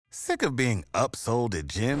Sick of being upsold at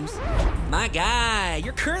gyms? My guy,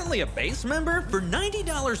 you're currently a base member? For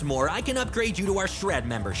 $90 more, I can upgrade you to our Shred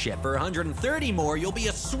membership. For $130 more, you'll be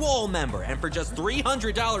a Swole member. And for just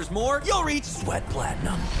 $300 more, you'll reach Sweat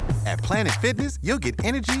Platinum. At Planet Fitness, you'll get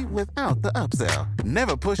energy without the upsell.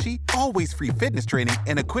 Never pushy, always free fitness training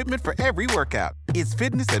and equipment for every workout. It's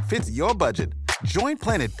fitness that fits your budget. Join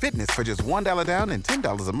Planet Fitness for just $1 down and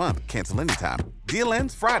 $10 a month. Cancel anytime. Deal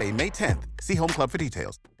ends Friday, May 10th. See Home Club for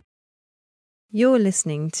details. You're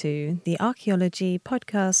listening to the Archaeology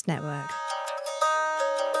Podcast Network.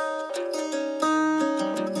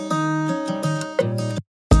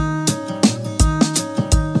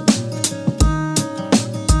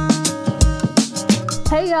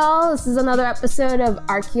 Hey y'all, this is another episode of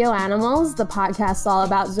Archaeoanimals, the podcast all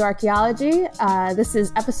about zooarchaeology. This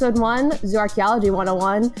is episode 1, Zooarchaeology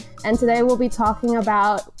 101, and today we'll be talking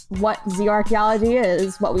about what zooarchaeology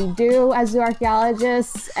is, what we do as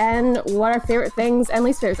zooarchaeologists, and what our favorite things and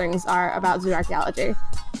least favorite things are about zooarchaeology.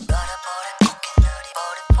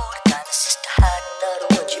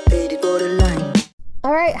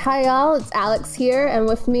 Alright, hi y'all, it's Alex here, and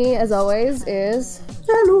with me, as always, is...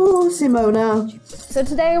 Hello, Simona. So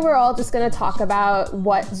today we're all just going to talk about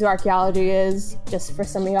what zooarchaeology is, just for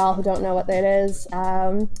some of y'all who don't know what that is.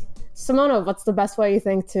 Simona, what's the best way you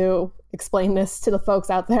think to explain this to the folks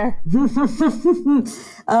out there?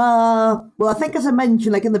 Well, I think as I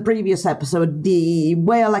mentioned, like in the previous episode, the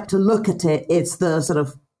way I like to look at it is the sort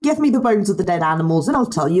of, give me the bones of the dead animals and I'll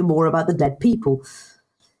tell you more about the dead people.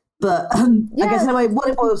 But Yeah. I guess in a way, what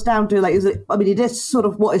it boils down to, like, is it? I mean, it is sort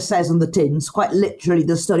of what it says on the tins, quite literally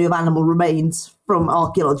the study of animal remains from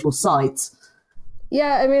archaeological sites.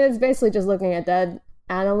 Yeah, I mean, it's basically just looking at dead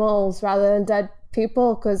animals rather than dead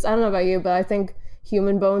people, because I don't know about you, but I think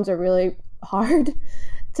human bones are really hard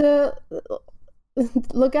to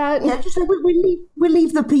look at. Yeah, just like we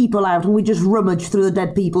leave the people out and we just rummage through the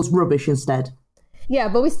dead people's rubbish instead. Yeah,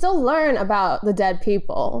 but we still learn about the dead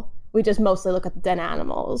people. We just mostly look at the dead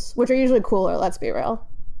animals, which are usually cooler, let's be real.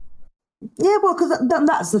 Yeah, well, because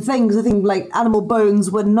that's the thing. 'Cause I think, like, animal bones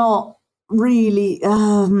were not really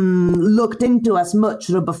looked into as much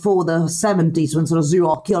sort of before the 70s when sort of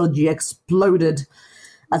zooarchaeology exploded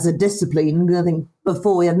as a discipline. I think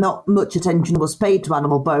before not much attention was paid to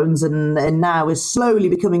animal bones, and now is slowly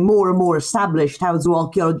becoming more and more established how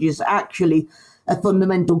zooarchaeology is actually a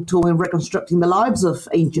fundamental tool in reconstructing the lives of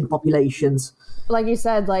ancient populations. Like you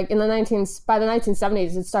said, like by the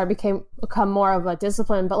 1970s, it started become more of a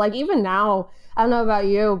discipline. But like even now, I don't know about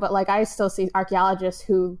you, but like I still see archaeologists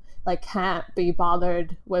who like can't be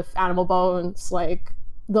bothered with animal bones. Like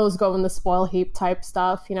those go in the spoil heap type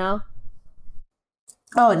stuff, you know?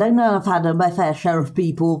 Oh, I know I've had my fair share of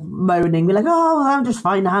people moaning, be like, "Oh, I'll just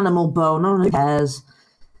find an animal bone. No one cares."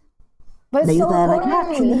 But it's so They're like,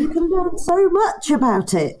 important. actually, you can learn so much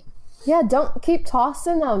about it. Yeah, don't keep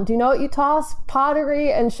tossing them. Do you know what you toss?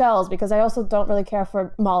 Pottery and shells, because I also don't really care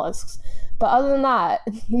for mollusks. But other than that,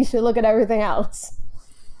 you should look at everything else.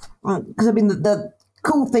 Because, I mean, the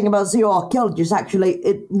cool thing about zooarchaeology is actually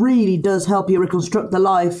it really does help you reconstruct the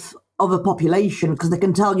life of a population, because they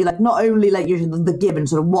can tell you, like, not only like the given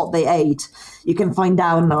sort of what they ate, you can find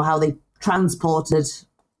out how they transported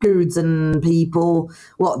goods and people,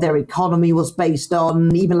 what their economy was based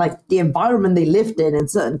on, even like the environment they lived in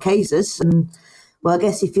certain cases. And well, I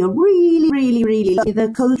guess if you're really, really, really lucky, the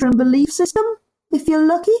culture and belief system, if you're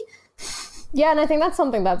lucky. Yeah, and I think that's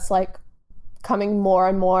something that's like coming more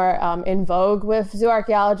and more in vogue with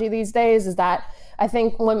zooarchaeology these days, is that I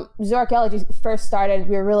think when zooarchaeology first started,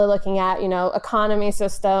 we were really looking at, economy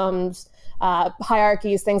systems,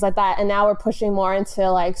 hierarchies, things like that. And now we're pushing more into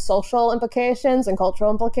like social implications and cultural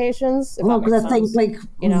implications. Well, because I think like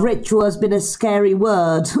ritual has been a scary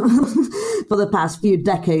word for the past few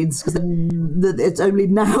decades, because it's only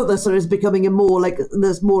now that sort of is becoming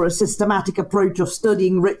there's more a systematic approach of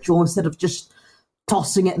studying ritual instead of just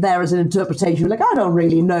tossing it there as an interpretation. Like, I don't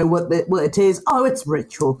really know what it is. Oh, it's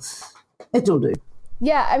ritual. It'll do.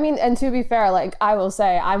 Yeah, I mean, and to be fair, like I will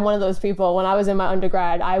say, I'm one of those people, when I was in my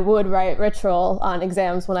undergrad, I would write ritual on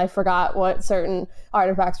exams when I forgot what certain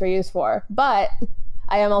artifacts were used for. But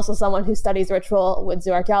I am also someone who studies ritual with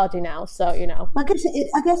zooarchaeology now, so, I guess it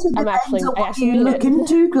depends on what you look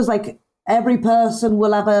into, because like every person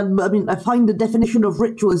will have I find the definition of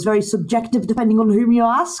ritual is very subjective depending on whom you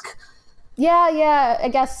ask. Yeah, I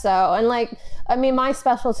guess so. And like, I mean, my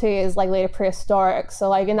specialty is like later prehistoric. So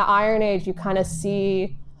like in the Iron Age, you kind of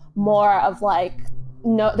see more of like,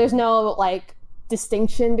 there's no like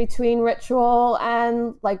distinction between ritual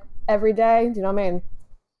and like everyday. Do you know what I mean?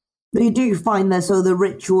 But you do find that so the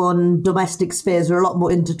ritual and domestic spheres are a lot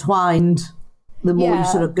more intertwined. the more you Yeah.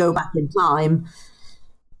 sort of go back in time.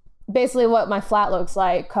 Basically what my flat looks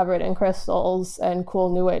like, covered in crystals and cool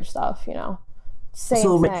new age stuff, you know. Same It's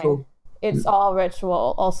all thing. ritual. It's all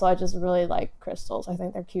ritual. Also, I just really like crystals. I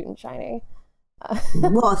think they're cute and shiny.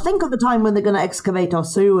 Well, think of the time when they're going to excavate our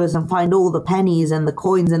sewers and find all the pennies and the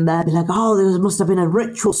coins in there. Be like, oh, there must have been a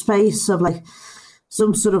ritual space of like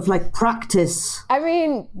some sort of like practice. I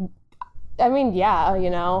mean, yeah, you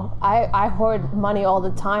know, I hoard money all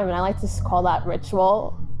the time, and I like to call that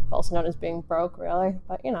ritual, also known as being broke, really.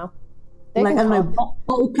 But you know, they Like, I can don't know, call-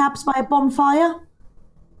 bottle caps by a bonfire?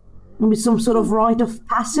 Maybe some sort of rite of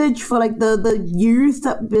passage for like the youth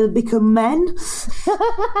that become men?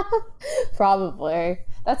 Probably.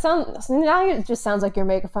 That sounds now. It just sounds like you're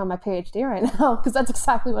making fun of my PhD right now, because that's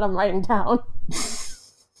exactly what I'm writing down.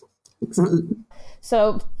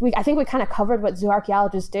 So I think we kind of covered what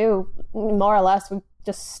zooarchaeologists do, more or less. We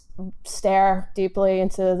just stare deeply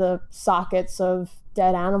into the sockets of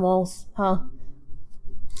dead animals, huh?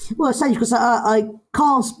 Well, essentially, because I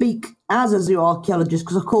can't speak as a zooarchaeologist,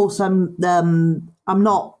 because of course I'm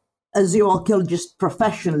not a zooarchaeologist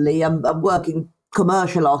professionally. I'm working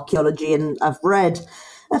commercial archaeology, and I've read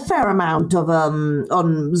a fair amount of on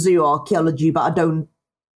zooarchaeology, but I don't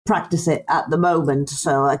practice it at the moment,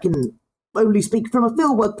 so I can only speak from a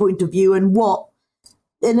fieldwork point of view and what,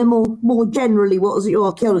 in a more generally, what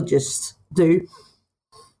zooarchaeologists do.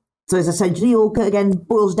 So it's essentially all, again,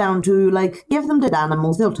 boils down to, like, give them dead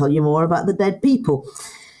animals, they'll tell you more about the dead people.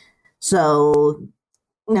 So,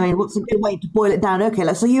 I mean, what's a good way to boil it down?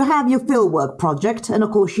 Okay, so you have your fieldwork project, and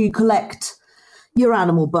of course you collect your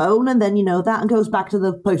animal bone, and then, you know, that goes back to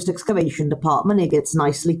the post-excavation department. It gets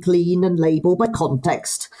nicely cleaned and labelled by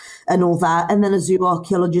context and all that, and then a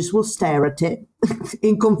zooarchaeologist will stare at it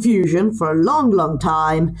in confusion for a long, long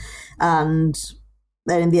time, and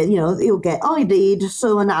then in the end, you know, it'll get ID'd,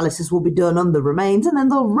 so analysis will be done on the remains, and then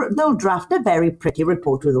they'll draft a very pretty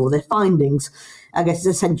report with all their findings. I guess is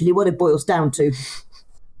essentially what it boils down to.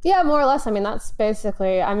 Yeah, more or less. I mean, that's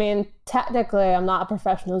basically, I mean, technically, I'm not a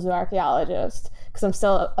professional zooarchaeologist because I'm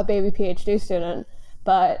still a baby PhD student.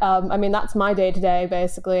 But, I mean, that's my day-to-day,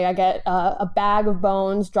 basically. I get a bag of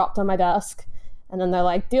bones dropped on my desk, and then they're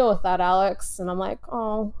like, deal with that, Alex. And I'm like,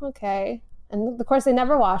 oh, okay. And, of course, they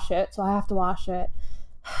never wash it, so I have to wash it.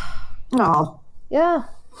 Oh, Yeah.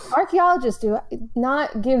 Archaeologists do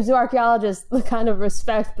not give zooarchaeologists the kind of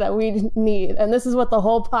respect that we need. And this is what the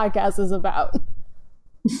whole podcast is about.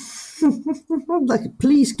 like,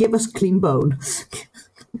 please give us clean bone.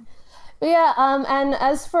 But yeah, and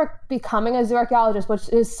as for becoming a zooarchaeologist, which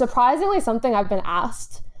is surprisingly something I've been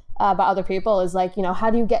asked by other people, is like, you know, how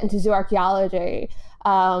do you get into zooarchaeology?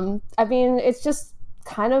 I mean, it's just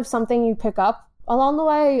kind of something you pick up along the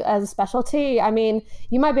way as a specialty. I mean,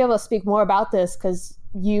 you might be able to speak more about this because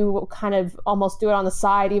you kind of almost do it on the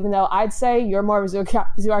side, even though I'd say you're more of a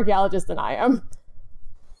zooarchaeologist than I am.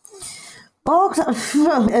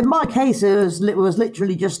 Oh, in my case, it was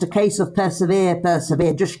literally just a case of persevere,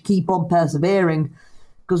 just keep on persevering.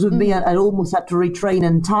 Because with me, I almost had to retrain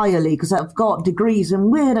entirely because I've got degrees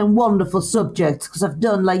in weird and wonderful subjects. Because I've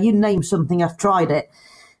done, like, you name something, I've tried it.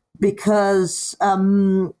 Because I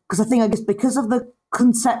think, I guess, because of the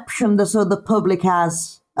conception the public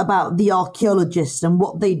has about the archaeologists and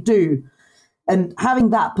what they do. And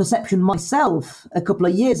having that perception myself a couple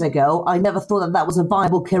of years ago, I never thought that was a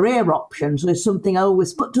viable career option. So it's something I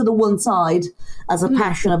always put to the one side as a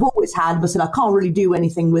passion I've always had, but said I can't really do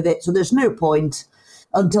anything with it. So there's no point,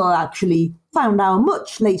 until I actually found out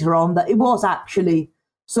much later on that it was actually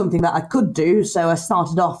something that I could do. So I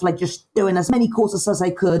started off like just doing as many courses as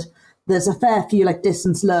I could. There's a fair few like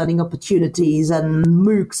distance learning opportunities and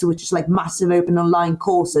MOOCs, which is like massive open online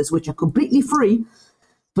courses, which are completely free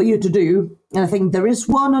for you to do. And I think there is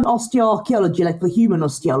one on osteoarchaeology, like for human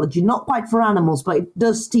osteology, not quite for animals, but it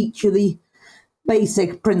does teach you the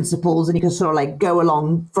basic principles and you can sort of like go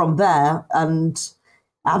along from there. And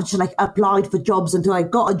I've just like applied for jobs until I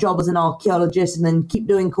got a job as an archaeologist and then keep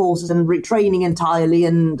doing courses and retraining entirely.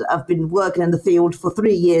 And I've been working in the field for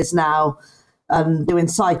 3 years now, doing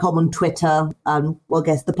SciComm on Twitter, and well, I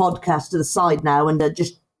guess the podcast to the side now, and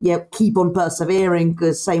just keep on persevering.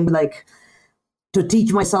 Because same like to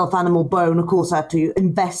teach myself animal bone, of course, I had to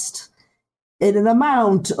invest in an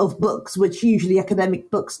amount of books, which usually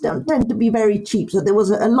academic books don't tend to be very cheap. So there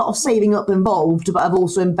was a lot of saving up involved, but I've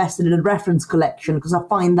also invested in a reference collection because I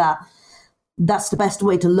find that that's the best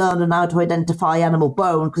way to learn and how to identify animal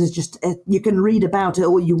bone, because it's just, you can read about it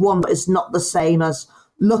all you want, but it's not the same as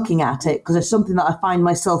looking at it, because it's something that I find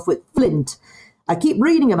myself with flint. I keep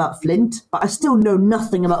reading about flint, but I still know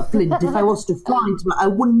nothing about flint. If I was to find it, I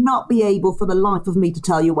would not be able for the life of me to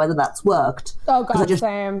tell you whether that's worked. Oh, God,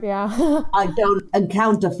 same, yeah. I don't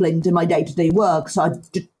encounter flint in my day-to-day work, so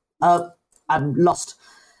I'm lost.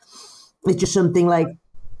 It's just something like...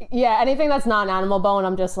 Yeah, anything that's not an animal bone,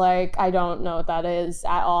 I'm just like, I don't know what that is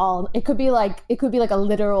at all. It could be like a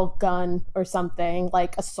literal gun or something,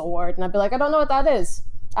 like a sword, and I'd be like, I don't know what that is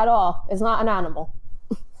at all. It's not an animal.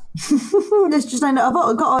 It's just, I know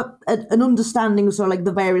I've got an understanding of sort of like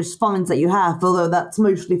the various finds that you have, although that's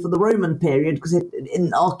mostly for the Roman period, because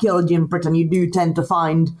in archaeology in Britain you do tend to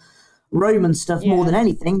find Roman stuff more than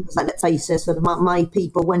anything. Like, let's face it, sort of my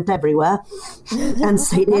people went everywhere and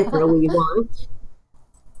stayed here for a wee while.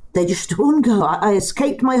 They just wouldn't go. I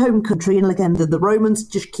escaped my home country, and again, the Romans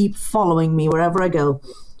just keep following me wherever I go.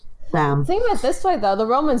 Damn. Think of it this way, though. The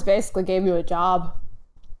Romans basically gave you a job.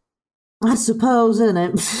 I suppose, isn't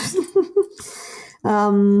it?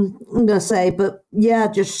 I'm gonna say, but yeah,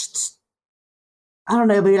 just I don't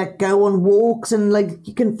know, maybe like go on walks, and like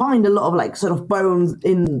you can find a lot of like sort of bones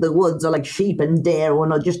in the woods, or like sheep and deer, or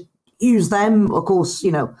not, just use them. Of course,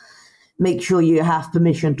 make sure you have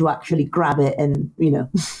permission to actually grab it, and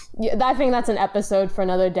Yeah, I think that's an episode for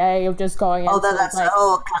another day of just going into that's kind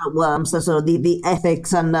of worms. So sort of the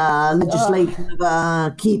ethics and legislation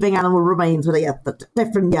of keeping animal remains with the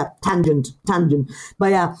different tangent.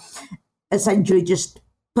 But yeah, essentially just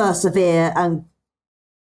persevere and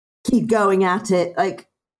keep going at it, like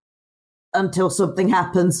until something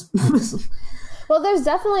happens. Well, there's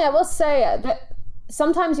definitely, I will say that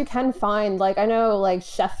sometimes you can find, like, I know like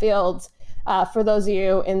Sheffield, for those of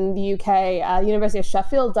you in the UK, University of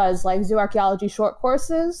Sheffield does like zooarchaeology short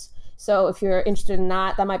courses. So if you're interested in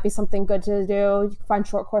that, that might be something good to do. You can find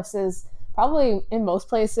short courses probably in most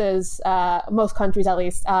places, most countries at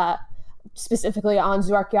least, specifically on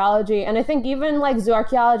zooarchaeology. And I think even like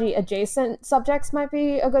zooarchaeology adjacent subjects might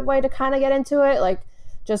be a good way to kind of get into it, like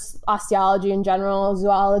just osteology in general,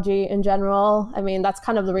 zoology in general. I mean, that's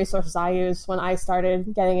kind of the resources I used when I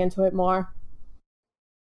started getting into it more.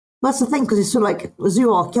 That's the thing, because it's sort of like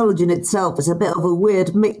zooarchaeology in itself is a bit of a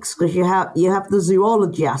weird mix, because you have the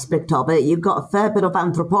zoology aspect of it, you've got a fair bit of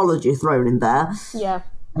anthropology thrown in there. Yeah.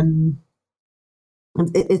 And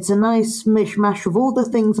it's a nice mishmash of all the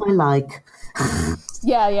things I like.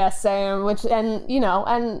 Yeah, same.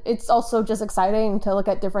 And it's also just exciting to look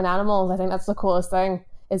at different animals. I think that's the coolest thing,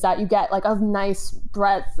 is that you get like a nice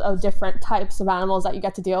breadth of different types of animals that you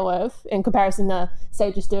get to deal with in comparison to, say,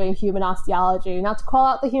 just doing human osteology. Not to call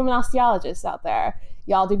out the human osteologists out there.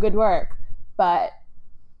 Y'all do good work. But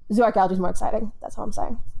zooarchaeology is more exciting. That's what I'm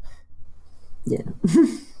saying. Yeah.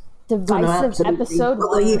 Divisive episode.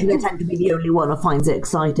 Although usually I tend to be the only one who finds it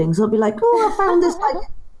exciting. So I'll be like, I found this like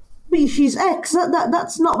species X.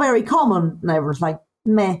 That's not very common. And everyone's like,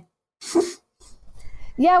 meh.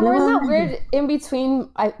 Yeah, we're in that weird in-between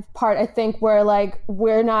part, I think, where like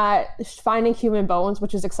we're not finding human bones,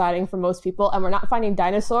 which is exciting for most people, and we're not finding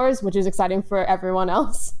dinosaurs, which is exciting for everyone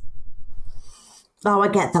else. Oh, I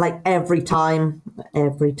get that, like every time.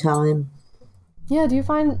 Yeah, do you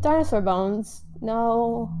find dinosaur bones?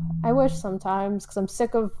 No, I wish sometimes, because I'm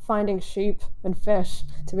sick of finding sheep and fish,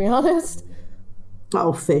 to be honest.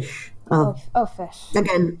 Oh, fish. Oh, fish.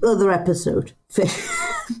 Again, other episode. Fish.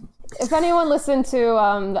 If anyone listened to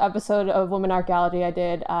the episode of Women Archaeology I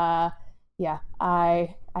did, I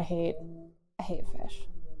hate fish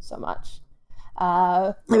so much.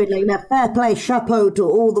 I mean, like, fair play, chapeau to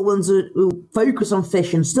all the ones who focus on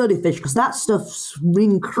fish and study fish, because that stuff's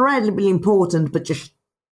incredibly important, but just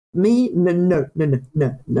me? No.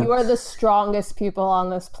 You are the strongest people on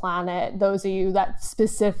this planet, those of you that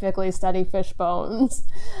specifically study fish bones.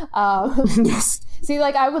 Yes. See,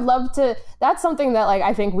 like, I would love to, that's something that, like,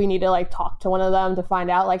 I think we need to, like, talk to one of them to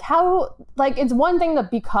find out, like, how, like, it's one thing to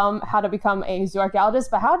become a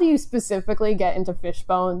zooarchaeologist, but how do you specifically get into fish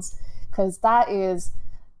bones? Because that is,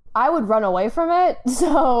 I would run away from it,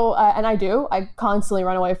 so, and I constantly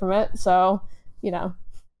run away from it, so,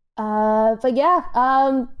 but yeah,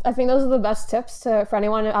 I think those are the best tips for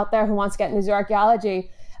anyone out there who wants to get into zooarchaeology.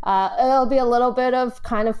 It'll be a little bit of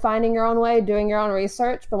kind of finding your own way, doing your own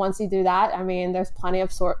research. But once you do that, I mean, there's plenty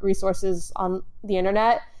of resources on the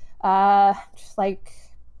internet. Just like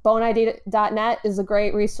boneid.net is a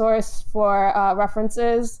great resource for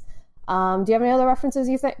references. Do you have any other references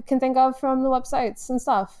you can think of from the websites and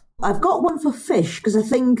stuff? I've got one for fish, because I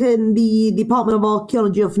think in the Department of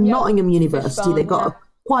Archaeology of Nottingham University, they've got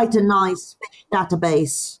quite a nice fish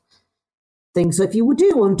database thing. So if you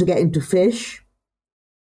do want to get into fish,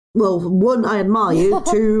 well, one, I admire you.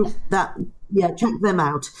 Two, that check them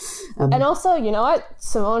out. And also, you know what?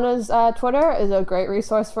 Simona's Twitter is a great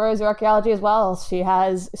resource for zooarchaeology as well. She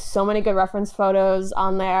has so many good reference photos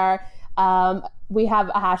on there. We have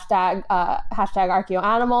a hashtag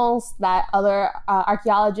 #ArchaeoAnimals that other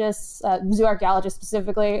archaeologists, zooarchaeologists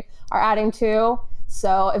specifically, are adding to.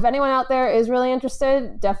 So if anyone out there is really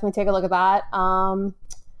interested, definitely take a look at that. More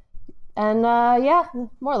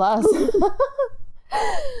or less.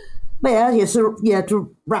 But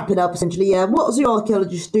to wrap it up, essentially, what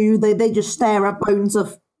zooarchaeologists do, they just stare at bones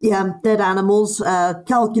of dead animals,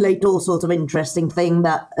 calculate all sorts of interesting thing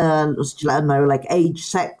that, I don't know, like age,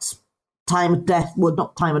 sex, time of death, well,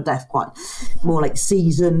 not time of death quite, more like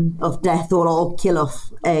season of death or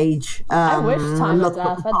kill-off age. I wish time of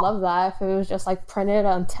death. I'd love that if it was just like printed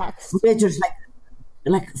on text. We're just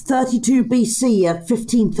like 32 BC at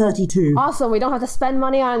 1532. Awesome. We don't have to spend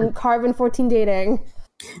money on carbon-14 dating.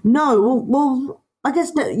 No, well, I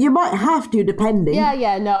guess you might have to, depending. No,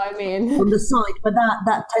 I mean on the side, but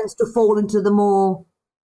that tends to fall into the more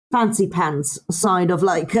fancy pants side of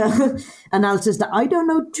like analysis that I don't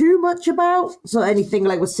know too much about. So anything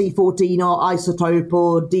like with C14 or isotope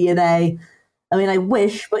or DNA, I mean, I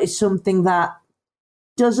wish, but it's something that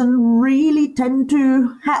doesn't really tend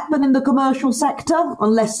to happen in the commercial sector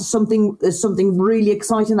unless there's something really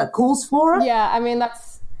exciting that calls for it. Yeah, I mean, I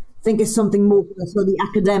think it's something more for the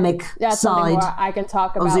academic side. More I can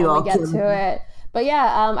talk about when we get to it. But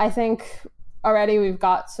yeah, I think already we've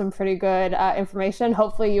got some pretty good information.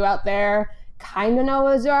 Hopefully you out there kind of know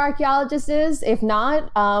what a zooarchaeologist is. If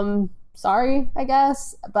not, sorry, I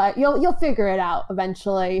guess. But you'll figure it out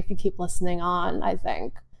eventually if you keep listening on, I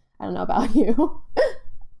think. I don't know about you.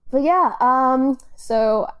 But yeah,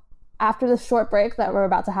 so after this short break that we're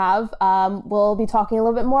about to have, we'll be talking a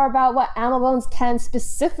little bit more about what animal bones can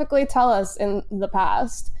specifically tell us in the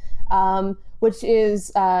past, which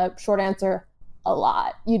is, short answer, a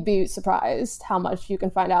lot. You'd be surprised how much you can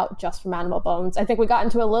find out just from animal bones. I think we got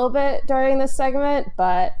into a little bit during this segment,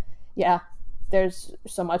 but yeah, there's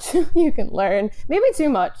so much you can learn. Maybe too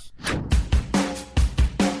much.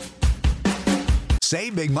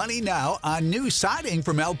 Save big money now on new siding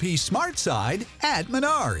from LP SmartSide at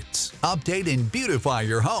Menards. Update and beautify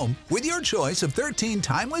your home with your choice of 13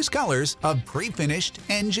 timeless colors of pre-finished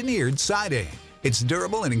engineered siding. It's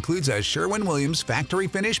durable and includes a Sherwin-Williams factory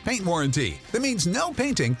finish paint warranty that means no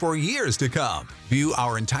painting for years to come. View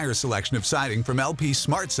our entire selection of siding from LP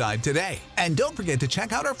SmartSide today. And don't forget to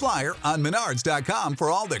check out our flyer on Menards.com for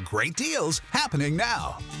all the great deals happening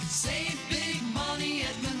now. Save big money at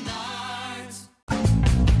Menards.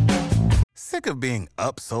 Sick of being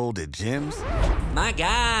upsold at gyms? My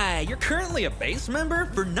guy, you're currently a base member?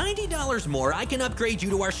 For $90 more, I can upgrade you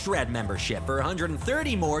to our Shred membership. For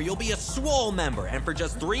 $130 more, you'll be a Swole member. And for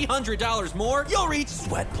just $300 more, you'll reach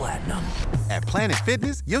Sweat Platinum. At Planet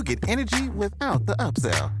Fitness, you'll get energy without the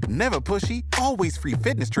upsell. Never pushy, always free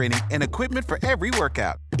fitness training and equipment for every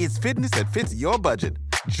workout. It's fitness that fits your budget.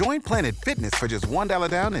 Join Planet Fitness for just $1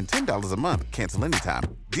 down and $10 a month. Cancel anytime.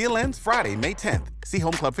 Deal ends Friday, May 10th. See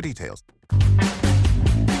Home Club for details.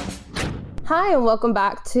 Hi, and welcome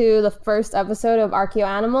back to the first episode of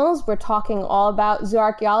ArchaeoAnimals. We're talking all about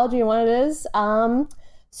zooarchaeology and what it is. And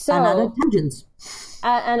tangents.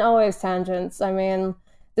 And always tangents. I mean,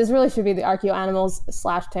 this really should be the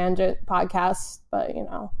ArchaeoAnimals/tangent podcast, but you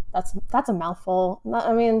know, that's a mouthful.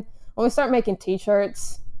 I mean, when we start making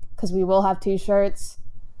t-shirts, because we will have t-shirts,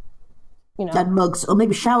 you know. And mugs, or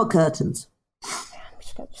maybe shower curtains. Man, we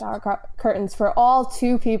should get shower curtains for all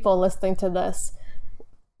 2 people listening to this.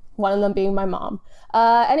 One of them being my mom.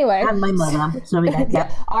 Anyway. And my mother. So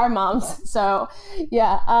yeah. Our moms. So,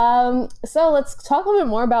 yeah. So let's talk a little bit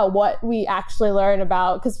more about what we actually learn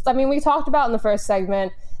about. Because, I mean, we talked about in the first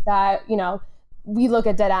segment that, you know, we look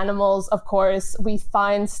at dead animals, of course. We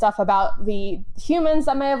find stuff about the humans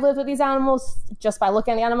that may have lived with these animals just by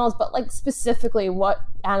looking at the animals. But, like, specifically what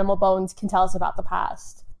animal bones can tell us about the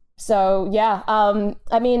past. So, yeah.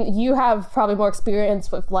 I mean, you have probably more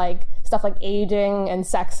experience with, like, stuff like aging and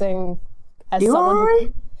sexing as someone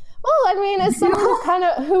who, well, I mean, as someone who kind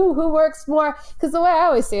of who works more, because the way I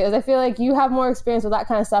always see it is I feel like you have more experience with that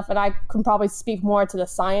kind of stuff, and I can probably speak more to the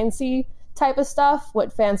science-y type of stuff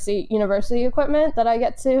with fancy university equipment that I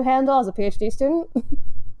get to handle as a PhD student.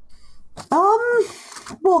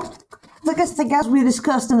 Well, I guess as we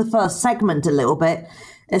discussed in the first segment a little bit,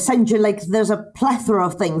 essentially, like, there's a plethora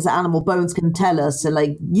of things that animal bones can tell us. And,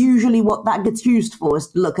 like, usually what that gets used for is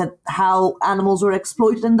to look at how animals were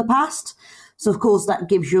exploited in the past. So, of course, that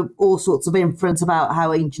gives you all sorts of inference about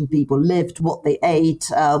how ancient people lived, what they ate,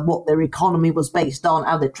 what their economy was based on,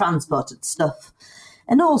 how they transported stuff,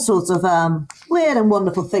 and all sorts of weird and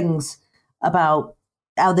wonderful things about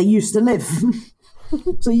how they used to live.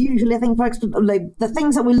 So usually I think like the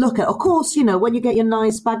things that we look at, of course, when you get your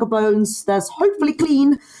nice bag of bones that's hopefully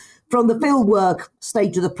clean from the fieldwork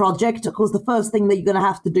stage of the project, of course, the first thing that you're going to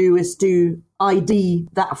have to do is to ID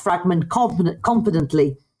that fragment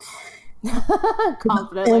confidently.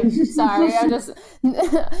 Confidently. Sorry,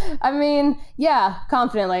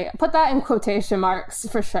 confidently. Put that in quotation marks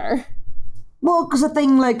for sure. Well, because the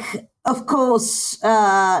thing, like, of course,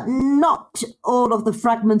 not all of the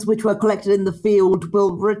fragments which were collected in the field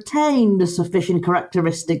will retain the sufficient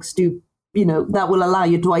characteristics to, that will allow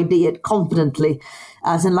you to ID it confidently.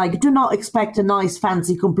 As in, like, do not expect a nice,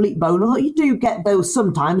 fancy, complete bone, although you do get those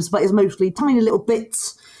sometimes, but it's mostly tiny little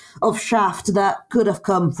bits of shaft that could have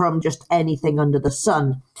come from just anything under the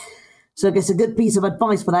sun. So I guess a good piece of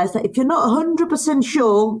advice for that is that if you're not 100%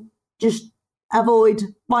 sure, just avoid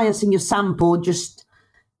biasing your sample, just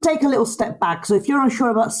take a little step back. So if you're unsure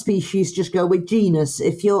about species, just go with genus.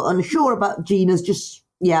 If you're unsure about genus, just,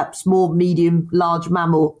 small, medium, large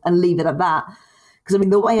mammal, and leave it at that. Because,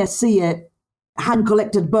 the way I see it,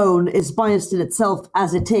 hand-collected bone is biased in itself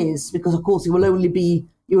as it is, because, of course, you will only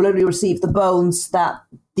receive the bones that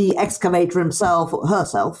the excavator himself or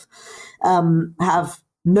herself have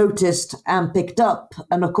noticed and picked up.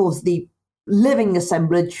 And, of course, the living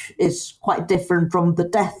assemblage is quite different from the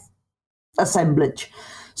death assemblage.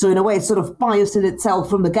 So in a way, it's sort of biased in itself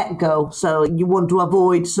from the get-go. So you want to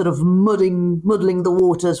avoid sort of muddling the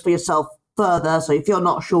waters for yourself further. So if you're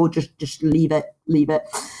not sure, just leave it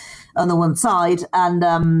on the one side. And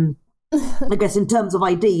I guess in terms of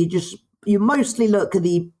ID, you mostly look at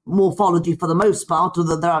the morphology for the most part,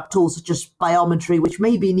 although there are tools such as biometry, which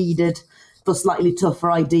may be needed for slightly tougher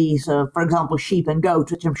ID. So, for example, sheep and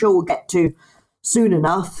goat, which I'm sure we'll get to soon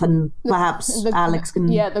enough, and perhaps Alex can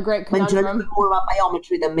the great mention a little bit more about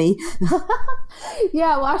biometry than me.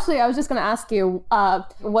 Yeah, well, actually, I was just going to ask you,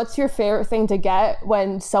 what's your favorite thing to get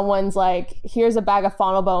when someone's like, here's a bag of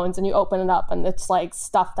faunal bones, and you open it up, and it's like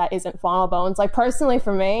stuff that isn't faunal bones? Like, personally,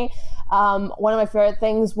 for me, one of my favorite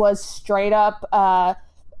things was straight up a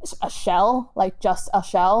shell, like just a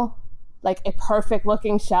shell. Like a perfect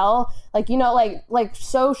looking shell, like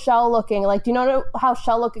so shell looking. Like, do you know how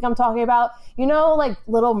shell looking I'm talking about? Like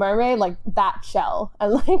Little Mermaid, like that shell.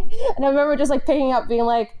 And I remember just like picking up, being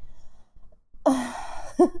like, oh,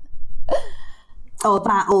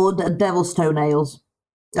 that or the devil's toenails,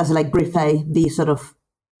 as like Griffey, the sort of.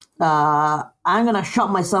 I'm gonna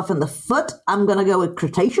shot myself in the foot. I'm gonna go with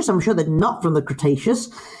Cretaceous. I'm sure they're not from the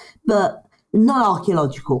Cretaceous, but not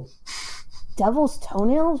archaeological. Devil's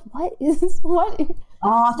toenails? What?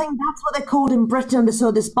 Oh, I think that's what they're called in Britain. This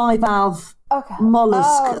bivalve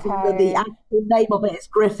mollusk. Okay. The actual name of it is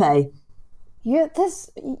Griffey.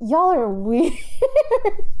 Y'all are weird.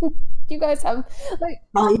 You guys have like.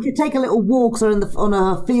 If you take a little walk on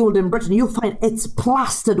a field in Britain, you'll find it's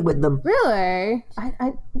plastered with them. Really?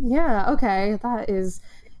 Okay. That is.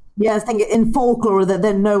 Yeah, I think in folklore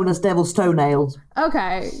they're known as devil's toenails.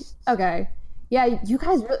 Okay. Yeah, you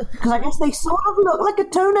guys really... Because I guess they sort of look like a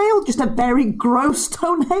toenail, just a very gross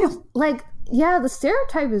toenail. Like, yeah, the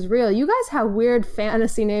stereotype is real. You guys have weird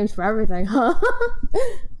fantasy names for everything, huh?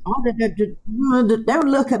 Don't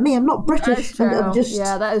look at me. I'm not British.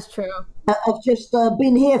 That is true. I've just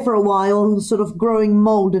been here for a while, sort of growing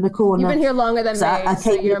mold in a corner. You've been here longer than me,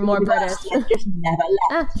 so you're more British. I just never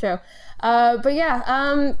left. True.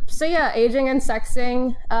 Aging and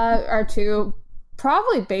sexing are two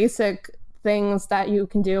probably basic things that you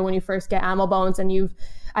can do when you first get animal bones, and you've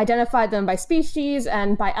identified them by species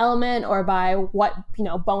and by element or by what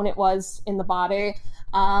bone it was in the body.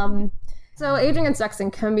 So aging and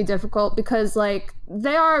sexing can be difficult because like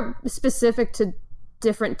they are specific to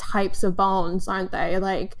different types of bones, aren't they?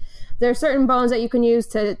 Like there are certain bones that you can use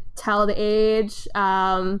to tell the age.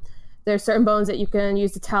 There's certain bones that you can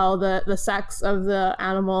use to tell the sex of the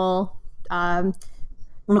animal.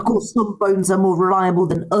 And of course, some bones are more reliable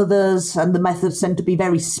than others, and the methods tend to be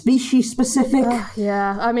very species-specific.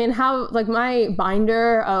 Yeah, I mean, my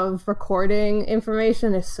binder of recording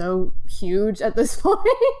information is so huge at this point.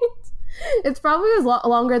 It's probably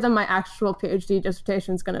longer than my actual PhD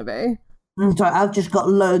dissertation is going to be. Sorry, I've just got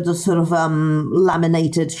loads of sort of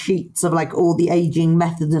laminated sheets of like all the aging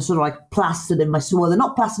methods and sort of like plastered in my study. Well, they're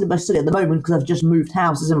not plastered in my study at the moment because I've just moved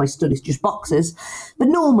houses in my study. It's just boxes. But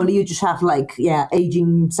normally you just have like,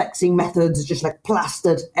 aging, sexing methods just like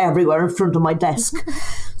plastered everywhere in front of my desk.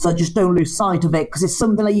 So I just don't lose sight of it because it's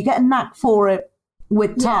something like you get a knack for it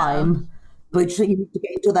with time, but you need to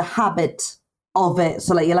get into the habit of it.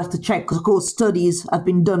 So like you'll have to check because of course studies have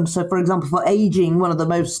been done. So for example, for aging, one of the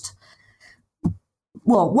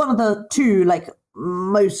two like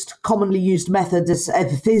most commonly used method is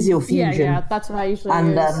epiphyseal fusion. Yeah, that's what I usually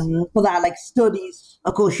and use. For that, like studies,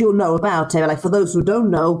 of course, you'll know about it. Like for those who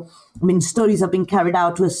don't know, I mean, studies have been carried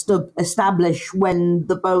out to establish when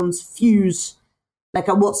the bones fuse, like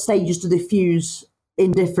at what stages do they fuse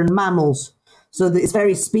in different mammals. So that it's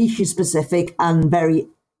very species specific and very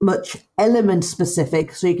much element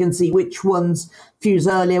specific. So you can see which ones fuse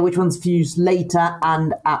earlier, which ones fuse later,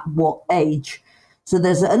 and at what age. So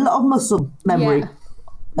there's a lot of muscle memory.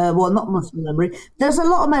 Yeah. Well, not muscle memory. There's a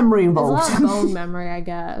lot of memory involved. There's a lot of bone memory, I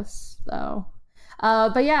guess, though.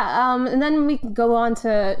 But yeah, and then we can go on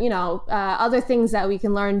to, other things that we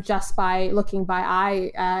can learn just by looking by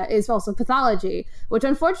eye is also pathology, which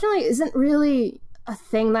unfortunately isn't really a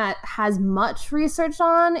thing that has much research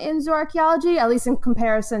on in zooarchaeology, at least in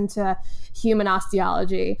comparison to human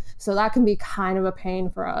osteology. So that can be kind of a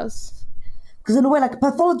pain for us. Because in a way, like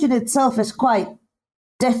pathology in itself is quite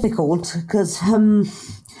difficult because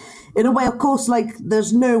in a way, of course, like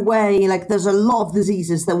there's no way, like there's a lot of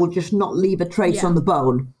diseases that will just not leave a trace on the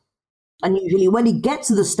bone. And usually when it gets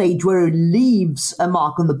to the stage where it leaves a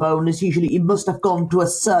mark on the bone, is usually it must have gone to a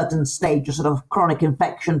certain stage, a sort of chronic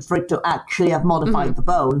infection for it to actually have modified the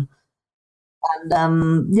bone. And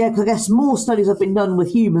cause I guess more studies have been done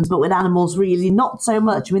with humans, but with animals really not so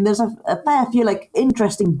much. I mean, there's a fair few like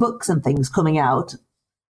interesting books and things coming out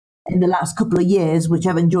in the last couple of years, which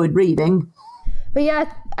I've enjoyed reading. But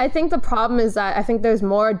yeah, I think the problem is that I think there's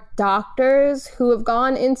more doctors who have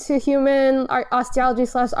gone into human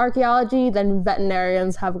osteology/archaeology than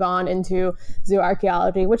veterinarians have gone into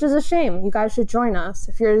zooarchaeology, which is a shame. You guys should join us.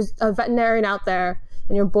 If you're a veterinarian out there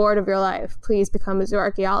and you're bored of your life, please become a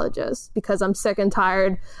zooarchaeologist, because I'm sick and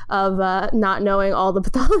tired of not knowing all the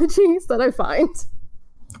pathologies that I find.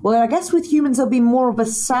 Well, I guess with humans there'll be more of a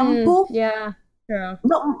sample. Yeah. Yeah.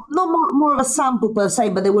 Not more of a sample per se,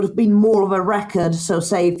 but there would have been more of a record. So,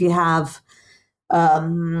 say if you have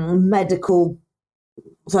medical,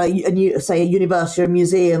 so a university or a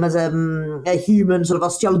museum as a human sort of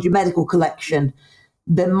osteology medical collection,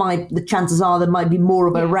 the chances are there might be more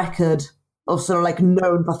of a record of sort of like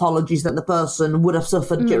known pathologies that the person would have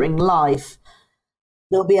suffered during life.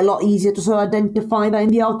 It'll be a lot easier to sort of identify that in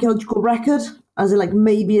the archaeological record. As in, like,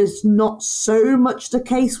 maybe it's not so much the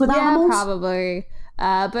case with animals. Yeah, probably.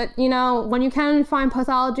 But, when you can find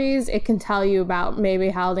pathologies, it can tell you about maybe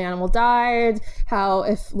how the animal died, how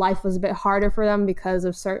if life was a bit harder for them because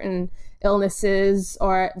of certain illnesses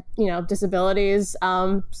or, disabilities.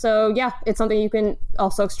 So, yeah, it's something you can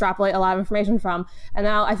also extrapolate a lot of information from. And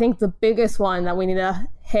now I think the biggest one that we need to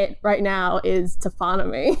hit right now is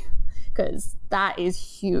taphonomy, because that is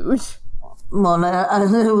huge. Well,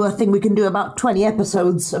 I think we can do about 20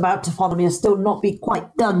 episodes about taphonomy and still not be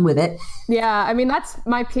quite done with it. Yeah, I mean, that's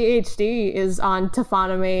my PhD is on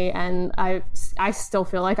taphonomy, and I still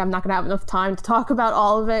feel like I'm not going to have enough time to talk about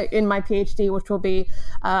all of it in my PhD, which will be,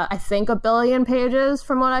 I think, 1 billion pages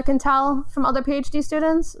from what I can tell from other PhD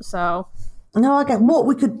students. So, no, I guess what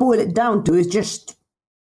we could boil it down to is just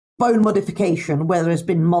bone modification, whether it's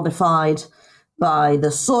been modified by the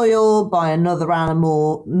soil, by another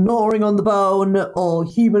animal gnawing on the bone, or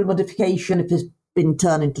human modification if it's been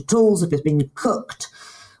turned into tools, if it's been cooked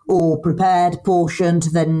or prepared, portioned,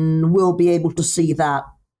 then we'll be able to see that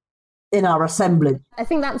in our assemblage. I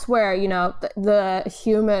think that's where, the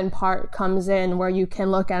human part comes in, where you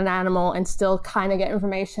can look at an animal and still kind of get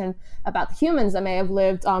information about the humans that may have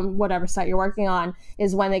lived on whatever site you're working on,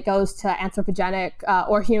 is when it goes to anthropogenic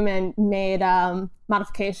or human-made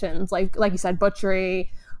modifications, like you said,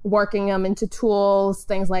 butchery, working them into tools,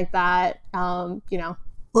 things like that,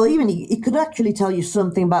 Well, even it could actually tell you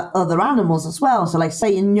something about other animals as well. So, like,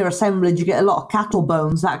 say in your assemblage, you get a lot of cattle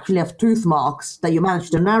bones that actually have tooth marks that you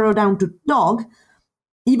manage to narrow down to dog,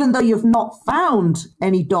 even though you've not found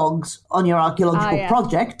any dogs on your archaeological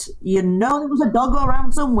project. You know there was a dog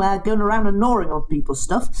around somewhere going around and gnawing on people's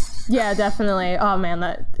stuff. Yeah, definitely. Oh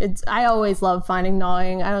man, I always love finding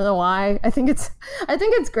gnawing. I don't know why. I think it's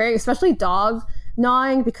great, especially dog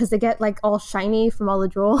gnawing, because they get like all shiny from all the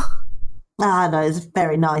drool. Ah, no, it's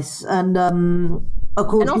very nice. And, of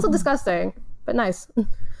course... And also disgusting, but nice.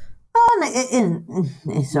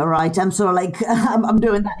 It's all right. I'm sort of like... I'm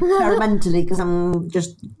doing that experimentally because I'm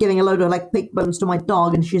just giving a load of, like, pig bones to my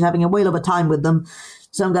dog and she's having a whale of a time with them.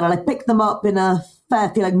 So I'm going to, like, pick them up in a fair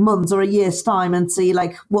few, like, months or a year's time and see,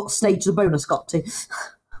 like, what stage the bone has got to.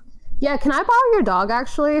 Yeah, can I borrow your dog,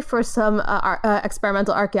 actually, for some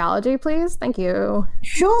experimental archaeology, please? Thank you.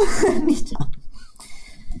 Sure. Anytime.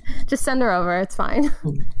 Just send her over. It's fine.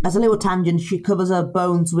 As a little tangent, she covers her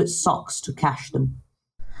bones with socks to cache them.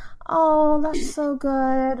 Oh, that's so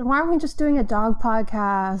good. Why aren't we just doing a dog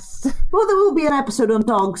podcast? Well, there will be an episode on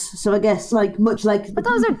dogs, so I guess much like but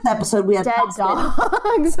those are episode we had dead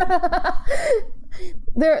dogs.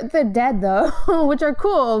 They're dead though, which are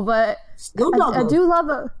cool, but Still I do love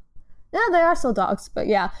yeah, they are still dogs, but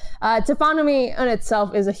yeah. Taphonomy in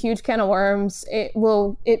itself is a huge can of worms. It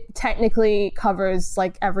technically covers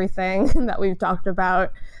like everything that we've talked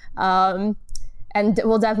about. And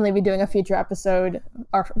we'll definitely be doing a future episode,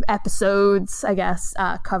 or episodes, I guess,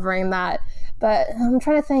 covering that. But I'm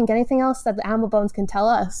trying to think, anything else that the animal bones can tell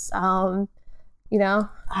us?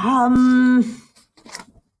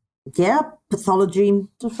 Yeah, pathology,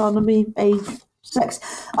 taphonomy, age, sex.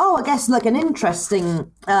 Oh, I guess like an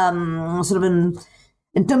interesting sort of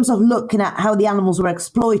in terms of looking at how the animals were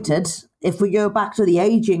exploited. If we go back to the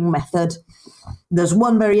aging method, there's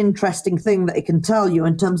one very interesting thing that it can tell you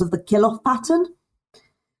in terms of the kill-off pattern.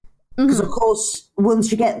 Because, of course,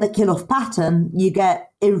 once you get the kill-off pattern, you get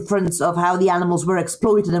inference of how the animals were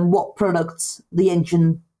exploited and what products the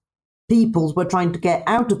ancient peoples were trying to get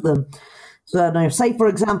out of them. So, now, say, for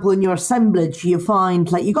example, in your assemblage, you find,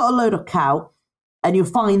 you got a load of cow, and you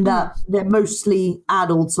find that they're mostly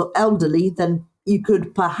adults or elderly, then you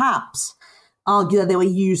could perhaps argue that they were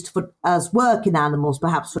used as working animals,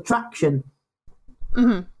 perhaps for traction.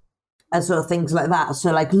 And sort of things like that.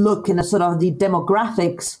 So, looking at sort of the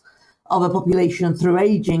demographics of a population through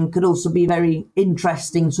aging could also be very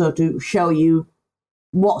interesting, so to show you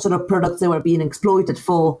what sort of products they were being exploited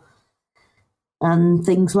for and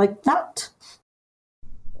things like that.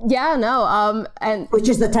 Yeah, no, and which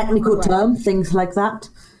is the technical term, things like that.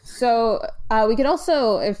 So we could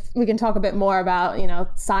also, if we can talk a bit more about,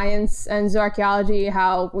 science and zooarchaeology,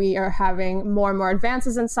 how we are having more and more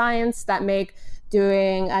advances in science that make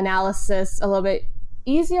doing analysis a little bit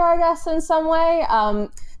easier, I guess, in some way.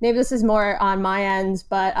 Maybe this is more on my end,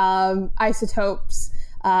 but isotopes,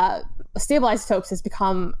 stable isotopes has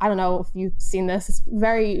become, I don't know if you've seen this, it's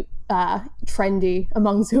very trendy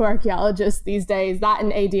among zooarchaeologists these days, that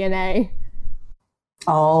and aDNA.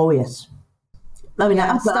 Oh, yes. I mean,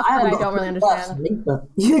 stuff that I don't really understand.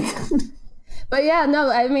 But yeah, no,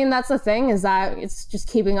 I mean, that's the thing, is that it's just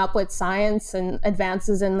keeping up with science and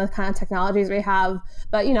advances in the kind of technologies we have.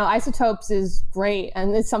 But, isotopes is great,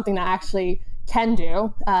 and it's something that actually can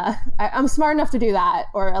do. I'm smart enough to do that,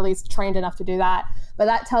 or at least trained enough to do that. But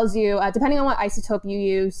that tells you, depending on what isotope you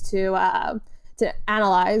use to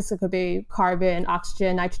analyze, it could be carbon,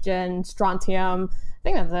 oxygen, nitrogen, strontium, I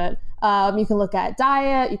think that's it. You can look at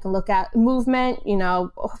diet, you can look at movement,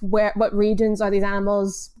 what regions are these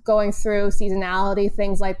animals going through, seasonality,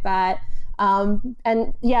 things like that. And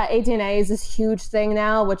yeah, aDNA is this huge thing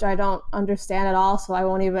now, which I don't understand at all, so I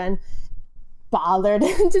won't even bother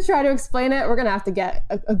to try to explain it. We're going to have to get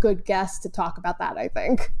a good guest to talk about that, I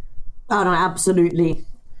think. Oh, no, absolutely.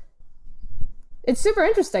 It's super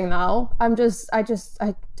interesting, though. It's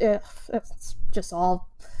just all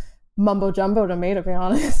mumbo jumbo to me, to be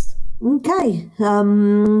honest. Okay,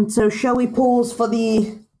 so shall we pause for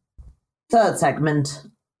the third segment?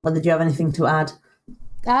 Or did you have anything to add?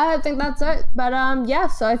 I think that's it. But yeah,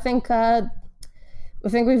 so I think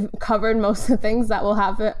we've covered most of the things that we'll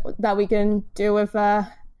have that we can do with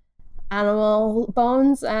animal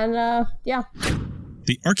bones, and yeah.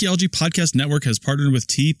 The Archaeology Podcast Network has partnered with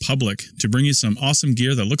TeePublic to bring you some awesome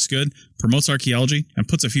gear that looks good, promotes archaeology, and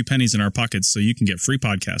puts a few pennies in our pockets so you can get free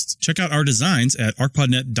podcasts. Check out our designs at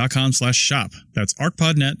arcpodnet.com/shop. That's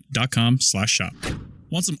arcpodnet.com/shop.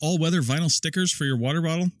 Want some all-weather vinyl stickers for your water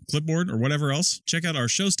bottle, clipboard, or whatever else? Check out our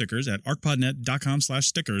show stickers at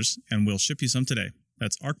arcpodnet.com/stickers, and we'll ship you some today.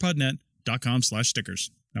 That's arcpodnet.com/stickers.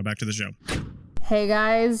 Now back to the show. Hey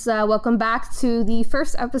guys, welcome back to the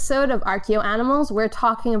first episode of Archaeo Animals. We're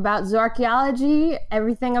talking about zooarchaeology,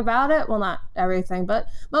 everything about it. Well, not everything, but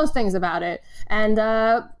most things about it. And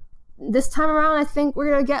this time around, I think we're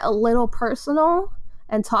going to get a little personal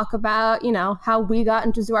and talk about, how we got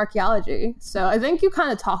into zooarchaeology. So I think you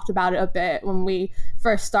kind of talked about it a bit when we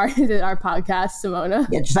first started our podcast, Simona.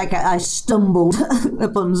 Yeah, just like I stumbled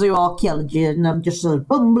upon zooarchaeology, and I'm just sort of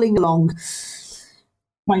bumbling along,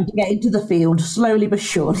 trying to get into the field, slowly but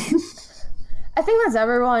surely. I think that's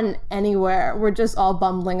everyone anywhere. We're just all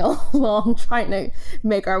bumbling along, trying to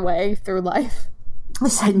make our way through life.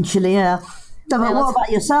 Essentially, yeah. What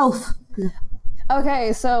about yourself?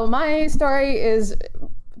 Okay, so my story is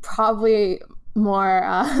probably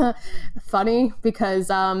more funny because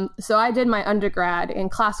so I did my undergrad in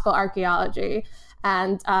classical archaeology,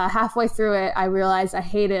 and halfway through it, I realized I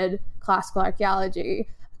hated classical archaeology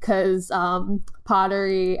because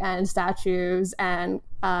pottery and statues and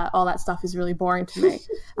all that stuff is really boring to me,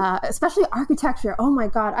 especially architecture. Oh my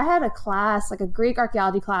God. I had a class, like a Greek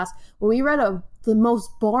archaeology class, where we read the most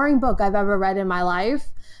boring book I've ever read in my life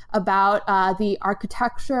about the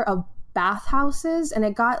architecture of bathhouses. And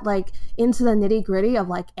it got like into the nitty gritty of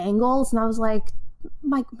like angles. And I was like,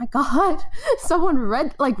 my God, someone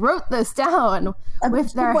wrote this down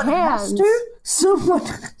with their hands. Someone.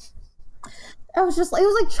 It was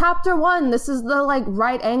like chapter 1. This is the like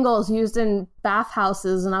right angles used in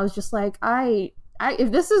bathhouses, and I was just like,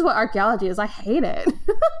 if this is what archaeology is, I hate it.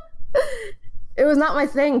 It was not my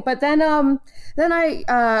thing. But then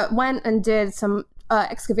I went and did some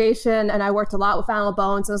excavation, and I worked a lot with animal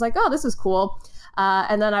bones. I was like, oh, this is cool.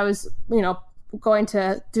 And then I was, going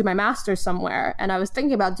to do my master's somewhere, and I was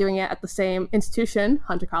thinking about doing it at the same institution,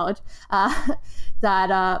 Hunter College, that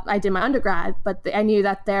I did my undergrad, but I knew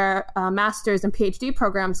that their master's and PhD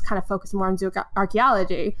programs kind of focus more on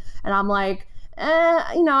archaeology, and I'm like,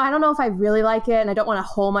 I don't know if I really like it, and I don't want to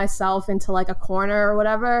hole myself into like a corner or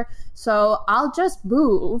whatever, so I'll just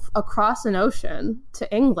move across an ocean to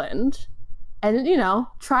England and,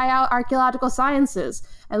 try out archaeological sciences.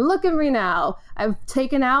 And look at me now. I've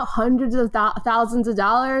taken out hundreds of thousands of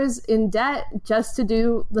dollars in debt just to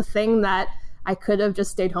do the thing that I could have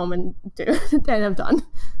just stayed home and have done.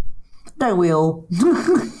 Don't we all?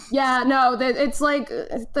 Yeah, no, it's like,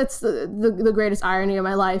 that's the greatest irony of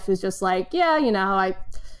my life is just like, I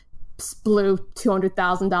blew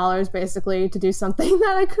 $200,000 basically to do something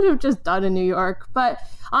that I could have just done in New York. But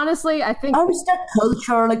honestly, I think it's a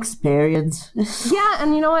cultural experience. Yeah,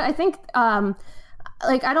 and you know what? I think I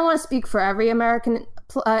don't want to speak for every American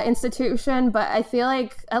institution, but I feel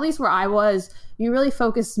like at least where I was, you really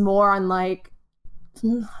focus more on like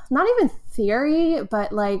not even theory,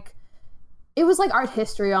 but like it was like art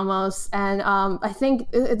history almost. And I think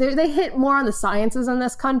they hit more on the sciences in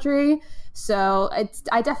this country. So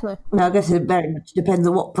I definitely. I guess it very much depends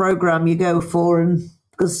on what program you go for, and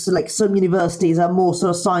because like some universities are more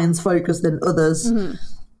sort of science focused than others. Mm-hmm.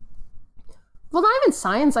 Well, not even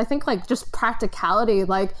science. I think like just practicality.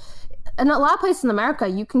 Like in a lot of places in America,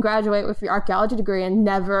 you can graduate with your archaeology degree and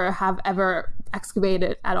never have ever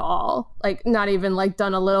excavated at all. Like not even like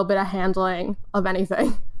done a little bit of handling of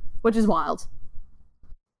anything, which is wild.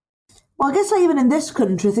 Well, I guess even in this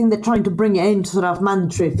country, I think they're trying to bring it into sort of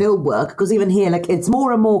mandatory field work, because even here, like it's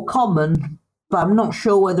more and more common, but I'm not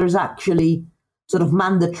sure whether it's actually sort of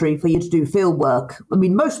mandatory for you to do field work. I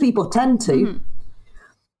mean, most people tend to,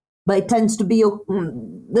 but it tends to be,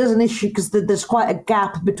 there's an issue because there's quite a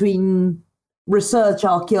gap between research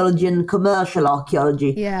archaeology and commercial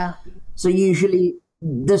archaeology. Yeah. So usually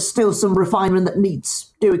there's still some refinement that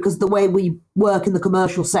needs doing, because the way we work in the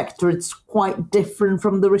commercial sector, it's quite different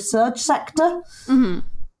from the research sector. Mm-hmm.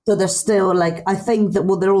 So there's still like, I think that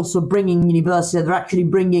what they're also bringing university, they're actually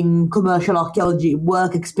bringing commercial archaeology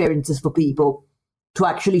work experiences for people to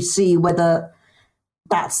actually see whether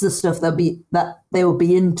that's the stuff that they will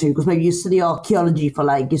be into. Because maybe you study archaeology for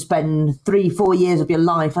like, you spend 3-4 years of your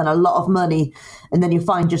life and a lot of money, and then you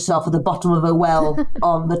find yourself at the bottom of a well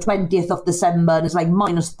on the 20th of December, and it's like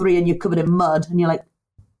 -3 and you're covered in mud, and you're like,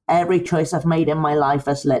 every choice I've made in my life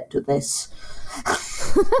has led to this.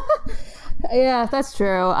 Yeah, that's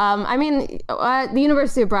true. I mean, at the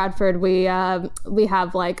University of Bradford, we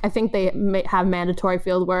have like, I think they have mandatory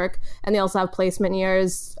field work, and they also have placement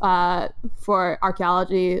years for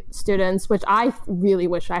archaeology students, which I really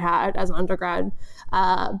wish I had as an undergrad.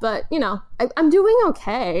 But, I'm doing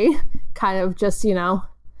okay, kind of just,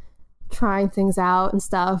 trying things out and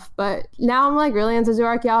stuff. But now I'm like really into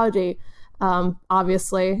zooarchaeology.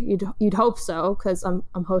 Obviously, you'd hope so, because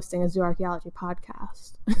I'm hosting a zooarchaeology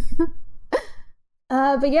podcast.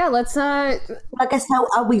 But yeah, let's. I guess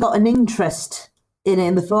how we got an interest in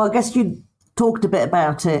it before. I guess you talked a bit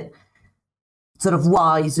about it. Sort of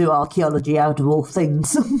why zooarchaeology out of all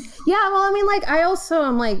things. Yeah, well, I mean, like I also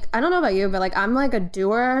am like, I don't know about you, but like I'm like a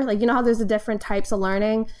doer. Like, how there's the different types of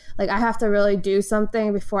learning. Like I have to really do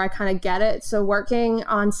something before I kind of get it. So working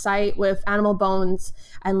on site with animal bones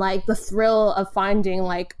and like the thrill of finding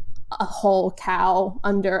like a whole cow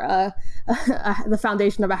under the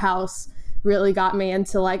foundation of a house really got me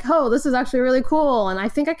into like, oh, this is actually really cool, and I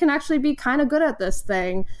think I can actually be kind of good at this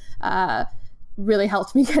thing. Really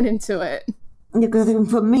helped me get into it. Yeah, because I think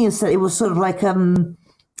for me, it was sort of like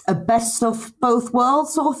a best of both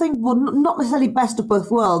worlds sort of thing. Well, not necessarily best of both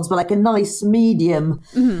worlds, but like a nice medium.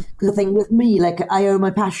 Because I think with me, like I owe my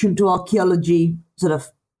passion to archaeology, sort of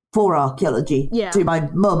for archaeology, to my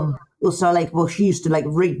mum. also like, well, she used to like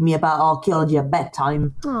read me about archaeology at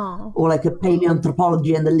bedtime, or like a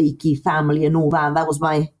paleoanthropology and the Leakey family and all that. That was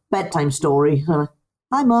my bedtime story.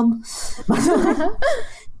 Hi, Mum.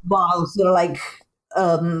 While sort of like,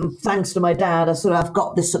 thanks to my dad, I've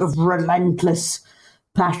got this sort of relentless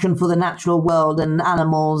passion for the natural world and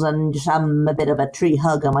animals, and just I'm a bit of a tree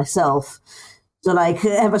hugger myself. So like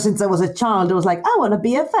ever since I was a child, I was like, I want to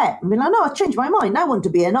be a vet. I mean, like, no, I changed my mind. I want to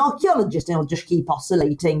be an archaeologist, and I'll just keep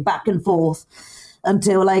oscillating back and forth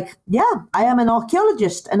until like, yeah, I am an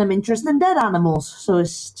archaeologist and I'm interested in dead animals. So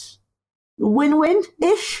it's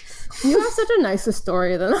win-win-ish. You have such a nicer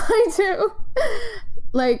story than I do.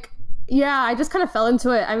 Like, yeah, I just kind of fell into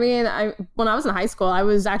it. I mean, when I was in high school, I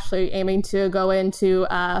was actually aiming to go into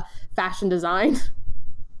fashion design.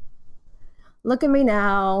 Look at me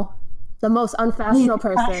now. The most unfashionable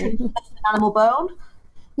person. Animal bone.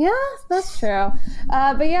 Yeah, that's true.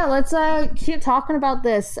 But yeah, let's keep talking about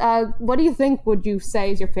this. What do you think would you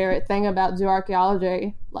say is your favorite thing about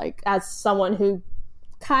zooarchaeology? Like, as someone who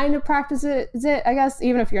kind of practices it, I guess,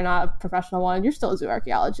 even if you're not a professional one, you're still a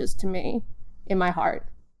zooarchaeologist to me, in my heart.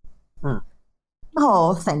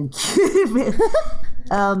 Oh, thank you.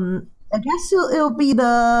 I guess it'll be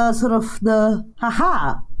the sort of the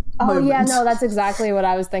haha. Oh, moment. yeah, no, that's exactly what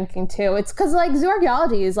I was thinking, too. It's because, like,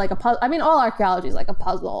 zooarchaeology is like a puzzle. I mean, all archaeology is like a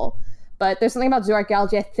puzzle. But there's something about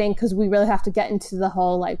zooarchaeology, I think, because we really have to get into the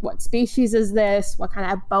whole, like, what species is this? What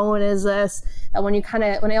kind of bone is this? That when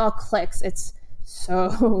it all clicks, it's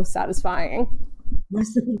so satisfying.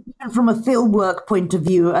 That's the thing. Even from a fieldwork point of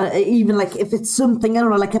view, even, like, if it's something, I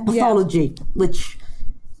don't know, like a pathology, which,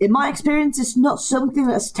 in my experience, is not something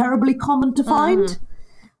that's terribly common to find.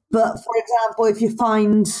 But, for example, if you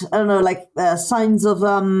find, I don't know, like signs of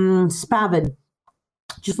spavin,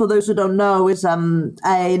 just for those who don't know, is an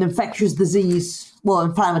infectious disease, well,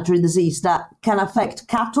 inflammatory disease that can affect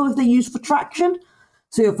cattle if they're used for traction.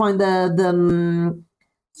 So you'll find the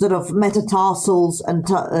sort of metatarsals and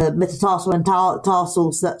metatarsal and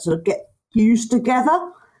tarsals that sort of get fused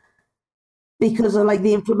together because of like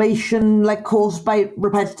the inflammation like caused by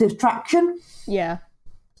repetitive traction. Yeah.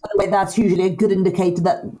 Anyway, that's usually a good indicator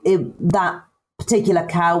that that particular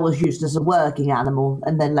cow was used as a working animal.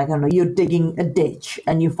 And then, like, I don't know, you're digging a ditch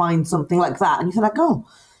and you find something like that, and you feel like, oh,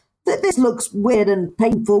 this looks weird and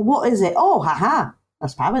painful. What is it? Oh, haha,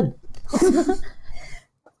 that's spavin.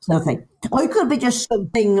 Nothing. Or it could be just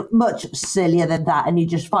something much sillier than that, and you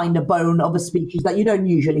just find a bone of a species that you don't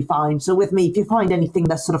usually find. So with me, if you find anything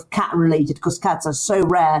that's sort of cat-related, because cats are so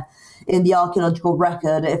rare in the archaeological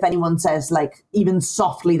record, if anyone says, like, even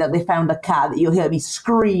softly that they found a cat, you'll hear me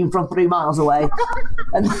scream from 3 miles away.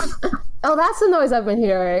 And, oh, that's the noise I've been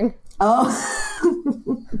hearing. oh.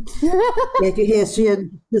 Yeah, if you hear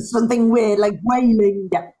there's something weird, like wailing,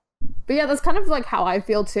 yeah. But yeah, that's kind of like how I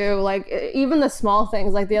feel too. Like even the small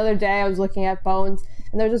things. Like the other day, I was looking at bones,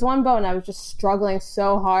 and there was this one bone I was just struggling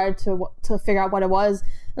so hard to figure out what it was.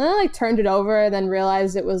 And then I like turned it over, and then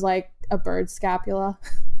realized it was like a bird scapula.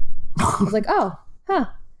 I was like, oh, huh,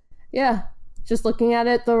 yeah, just looking at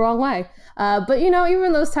it the wrong way. But you know,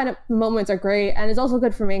 even those kind of moments are great, and it's also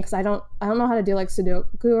good for me because I don't know how to do like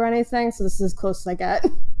Sudoku or anything, so this is as close as I get.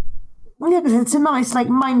 Yeah, but it's a nice, like,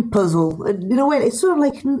 mind puzzle. In a way, it's sort of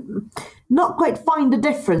like not quite find a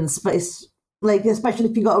difference, but it's like,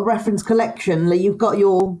 especially if you've got a reference collection, like you've got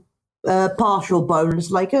your partial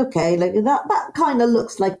bones, like, okay, like that kind of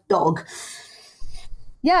looks like dog.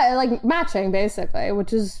 Yeah, like matching, basically,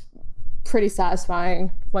 which is pretty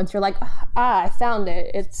satisfying once you're like, I found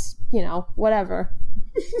it. It's, you know, whatever.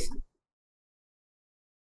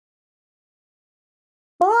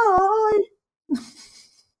 Bye!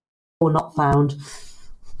 Or not found.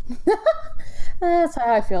 That's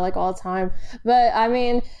how I feel like all the time. But I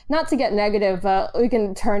mean, not to get negative, we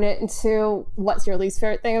can turn it into what's your least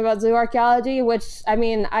favorite thing about zooarchaeology, which, I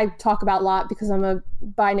mean, I talk about a lot because I'm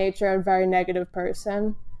by nature, a very negative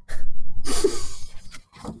person.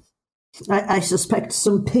 I suspect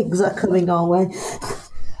some pigs are coming our way.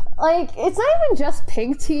 Like, it's not even just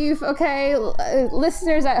pig teeth, okay?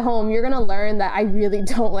 Listeners at home, you're gonna learn that I really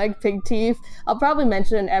don't like pig teeth. I'll probably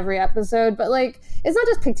mention it in every episode, but, like, it's not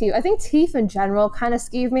just pig teeth. I think teeth in general kind of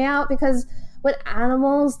skeeve me out because with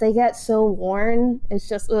animals, they get so worn. It's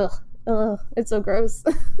just, ugh, it's so gross.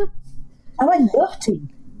 Oh, I love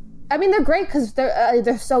teeth. I mean, they're great because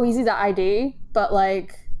they're so easy to ID, but,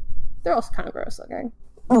 like, they're also kind of gross looking.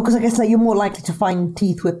 Well, because I guess, like, you're more likely to find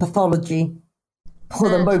teeth with pathology. For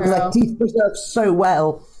them both, because like teeth preserve so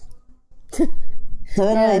well. So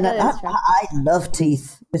anyway, I love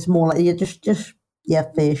teeth. It's more like you just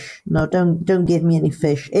fish. No, don't give me any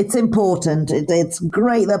fish. It's important. It's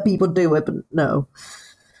great that people do it, but no.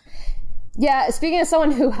 Yeah, speaking of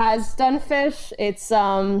someone who has done fish, it's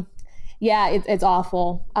it's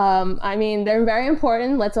awful. I mean, they're very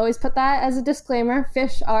important. Let's always put that as a disclaimer.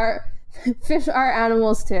 Fish are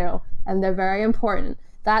animals too, and they're very important.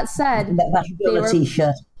 That said, that should be on a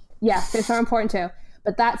t-shirt. Yeah, fish are important too.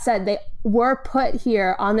 But that said, they were put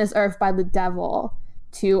here on this earth by the devil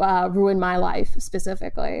to ruin my life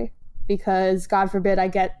specifically, because God forbid I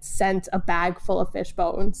get sent a bag full of fish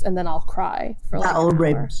bones and then I'll cry for like or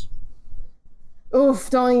ribs. Oof,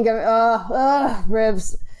 don't even get me.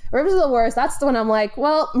 Ribs. Ribs are the worst. That's the one I'm like,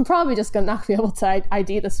 well, I'm probably just gonna not be able to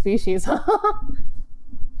ID the species.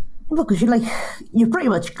 Look, because you pretty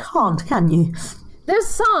much can't, can you? There's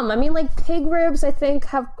some. I mean, like pig ribs, I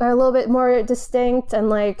think are a little bit more distinct, and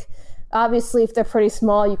like obviously if they're pretty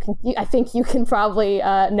small, I think you can probably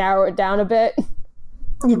narrow it down a bit.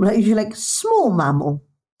 Yeah, but you're like small mammal,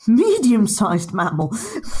 medium-sized mammal.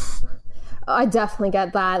 I definitely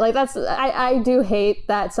get that. Like I do hate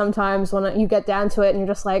that sometimes when you get down to it and you're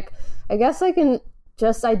just like, I guess I can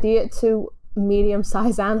just ID it to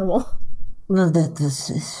medium-sized animal. Well,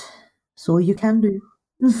 that's all you can do.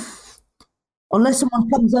 Unless someone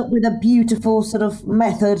comes up with a beautiful sort of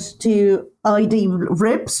method to ID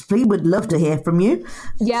ribs, we would love to hear from you.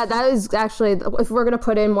 Yeah, that is actually, if we're going to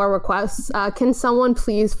put in more requests, can someone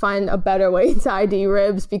please find a better way to ID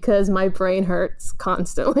ribs, because my brain hurts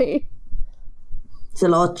constantly. It's a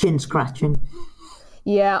lot of chin scratching.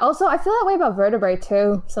 Yeah, also I feel that way about vertebrae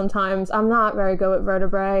too sometimes. I'm not very good with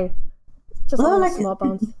vertebrae. Just small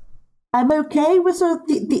bones. I'm okay with sort of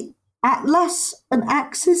the atlas and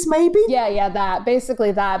axis, maybe? Yeah, that.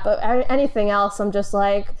 Basically that. But anything else, I'm just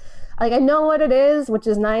like I know what it is, which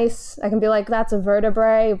is nice. I can be like, that's a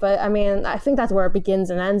vertebrae, but I mean, I think that's where it begins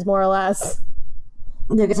and ends, more or less.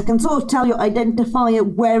 Yeah, because I can sort of tell you, identify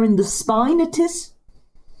it where in the spine it is.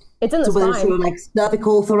 It's in the spine. Whether it's sort of like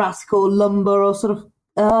cervical, thoracic, or lumbar, or sort of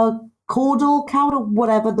caudal,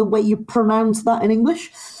 whatever the way you pronounce that in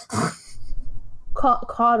English.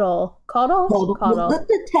 Caudal.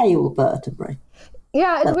 The tail vertebrae.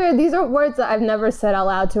 Yeah, it's weird. These are words that I've never said out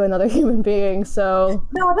loud to another human being, so...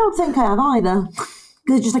 No, I don't think I have either.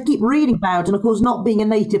 Because I keep reading about it, and of course not being a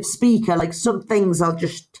native speaker, like some things I'll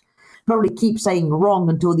just probably keep saying wrong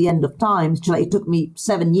until the end of time. It took me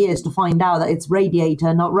 7 years to find out that it's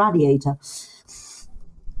radiator, not radiator.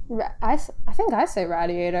 I think I say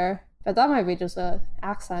radiator, but that might be just an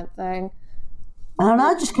accent thing. And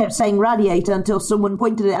I just kept saying radiator until someone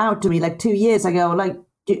pointed it out to me like 2 years ago. Like,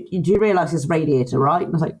 do you realize it's radiator, right?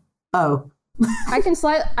 And I was like, oh. I can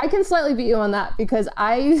slightly beat you on that, because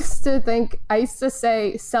I used to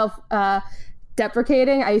say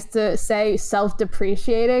self-deprecating. I used to say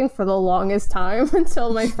self-depreciating for the longest time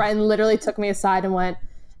until my friend literally took me aside and went,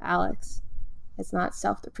 Alex, it's not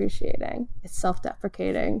self-depreciating, it's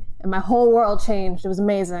self-deprecating. And my whole world changed. It was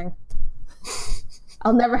amazing.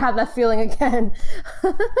 I'll never have that feeling again.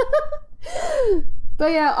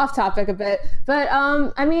 But yeah, off topic a bit. But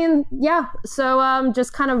I mean, yeah. So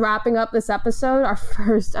just kind of wrapping up this episode, our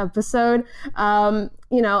first episode.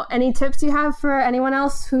 Any tips you have for anyone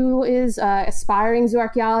else who is aspiring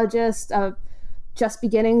zooarchaeologist, just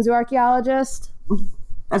beginning zooarchaeologist?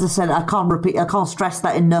 As I said, I can't stress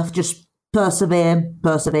that enough. Just persevere.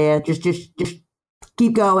 Just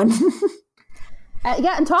keep going.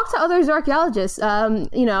 And talk to other zooarchaeologists.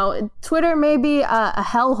 Twitter may be a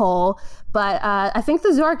hellhole, but I think the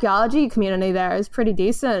zooarchaeology community there is pretty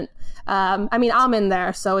decent. I mean, I'm in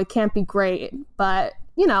there, so it can't be great, but,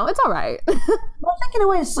 it's all right. Well, I think in a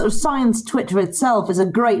way, sort of science Twitter itself is a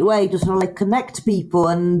great way to sort of like connect people,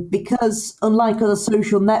 and because unlike other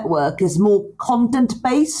social network, is more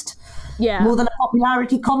content-based, more than a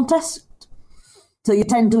popularity contest. So you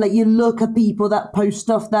tend to you look at people that post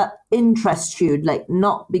stuff that interests you,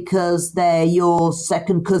 not because they're your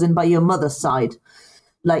second cousin by your mother's side,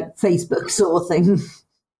 like Facebook sort of thing.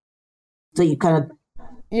 So you kind of...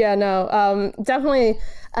 Yeah, no, definitely.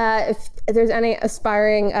 If there's any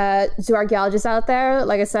aspiring zooarchaeologists out there,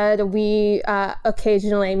 like I said, we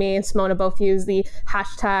occasionally, me and Simona both use the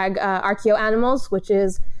hashtag #ArchaeoAnimals, which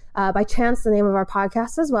is by chance the name of our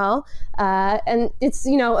podcast as well. And it's,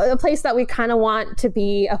 a place that we kind of want to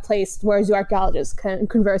be a place where zooarchaeologists can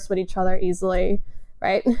converse with each other easily,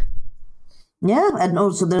 right? Yeah, and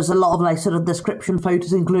also there's a lot of sort of description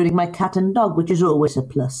photos, including my cat and dog, which is always a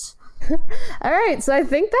plus. All right, so I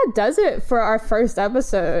think that does it for our first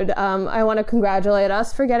episode. I want to congratulate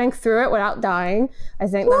us for getting through it without dying. I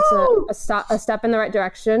think that's a step in the right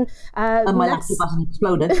direction. And my laptop hasn't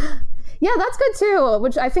exploded. Yeah, that's good too,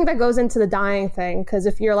 which I think that goes into the dying thing, because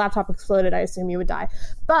if your laptop exploded, I assume you would die.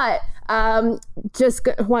 But just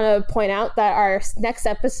want to point out that our next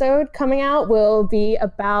episode coming out will be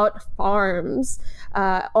about farms,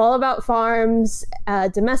 all about farms,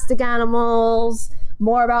 domestic animals,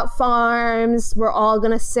 more about farms. We're all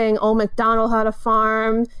going to sing Old MacDonald Had a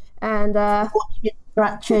Farm and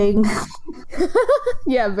Scratching.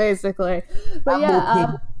 yeah, basically. But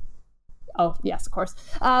yeah. Oh, yes, of course.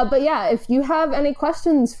 But yeah, if you have any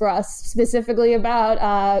questions for us specifically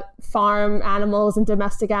about farm animals and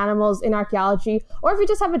domestic animals in archaeology, or if you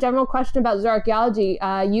just have a general question about zooarchaeology,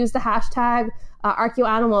 use the hashtag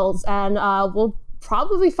archaeoanimals, and we'll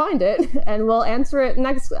probably find it and we'll answer it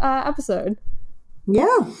next episode.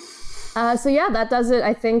 Yeah. So yeah, that does it,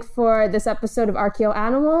 I think, for this episode of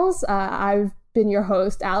Archaeoanimals. I've been your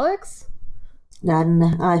host, Alex.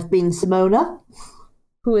 And I've been Simona.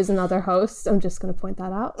 Who is another host. I'm just going to point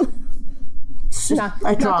that out.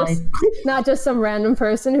 I tried. Not just some random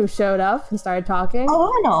person who showed up and started talking. Oh,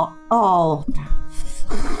 why not? Oh.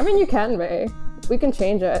 I mean, you can be. We can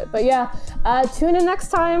change it. But yeah, tune in next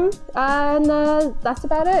time. And that's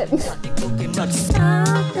about it.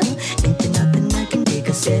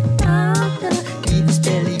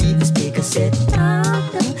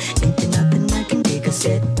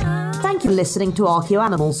 Thank you for listening to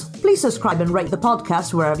Archaeoanimals. Please subscribe and rate the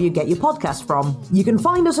podcast wherever you get your podcast from. You can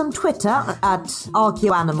find us on Twitter at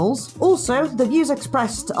Archaeoanimals. Also, the views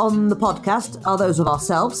expressed on the podcast are those of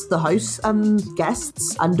ourselves, the hosts and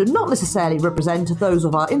guests, and do not necessarily represent those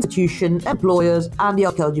of our institution, employers, and the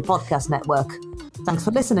Archaeology Podcast Network. Thanks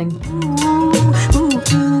for listening.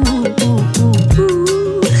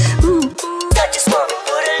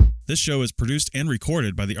 This show is produced and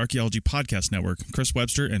recorded by the Archaeology Podcast Network, Chris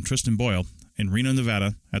Webster and Tristan Boyle, in Reno,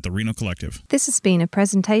 Nevada, at the Reno Collective. This has been a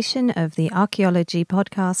presentation of the Archaeology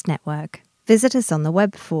Podcast Network. Visit us on the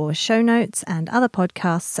web for show notes and other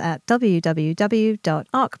podcasts at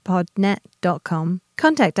www.archpodnet.com.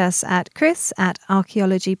 Contact us at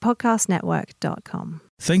chris@archaeologypodcastnetwork.com.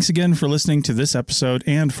 Thanks again for listening to this episode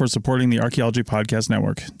and for supporting the Archaeology Podcast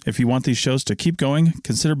Network. If you want these shows to keep going,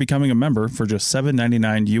 consider becoming a member for just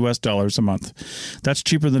 $7.99 US a month. That's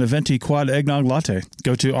cheaper than a venti quad eggnog latte.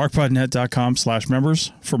 Go to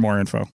archpodnet.com/members for more info.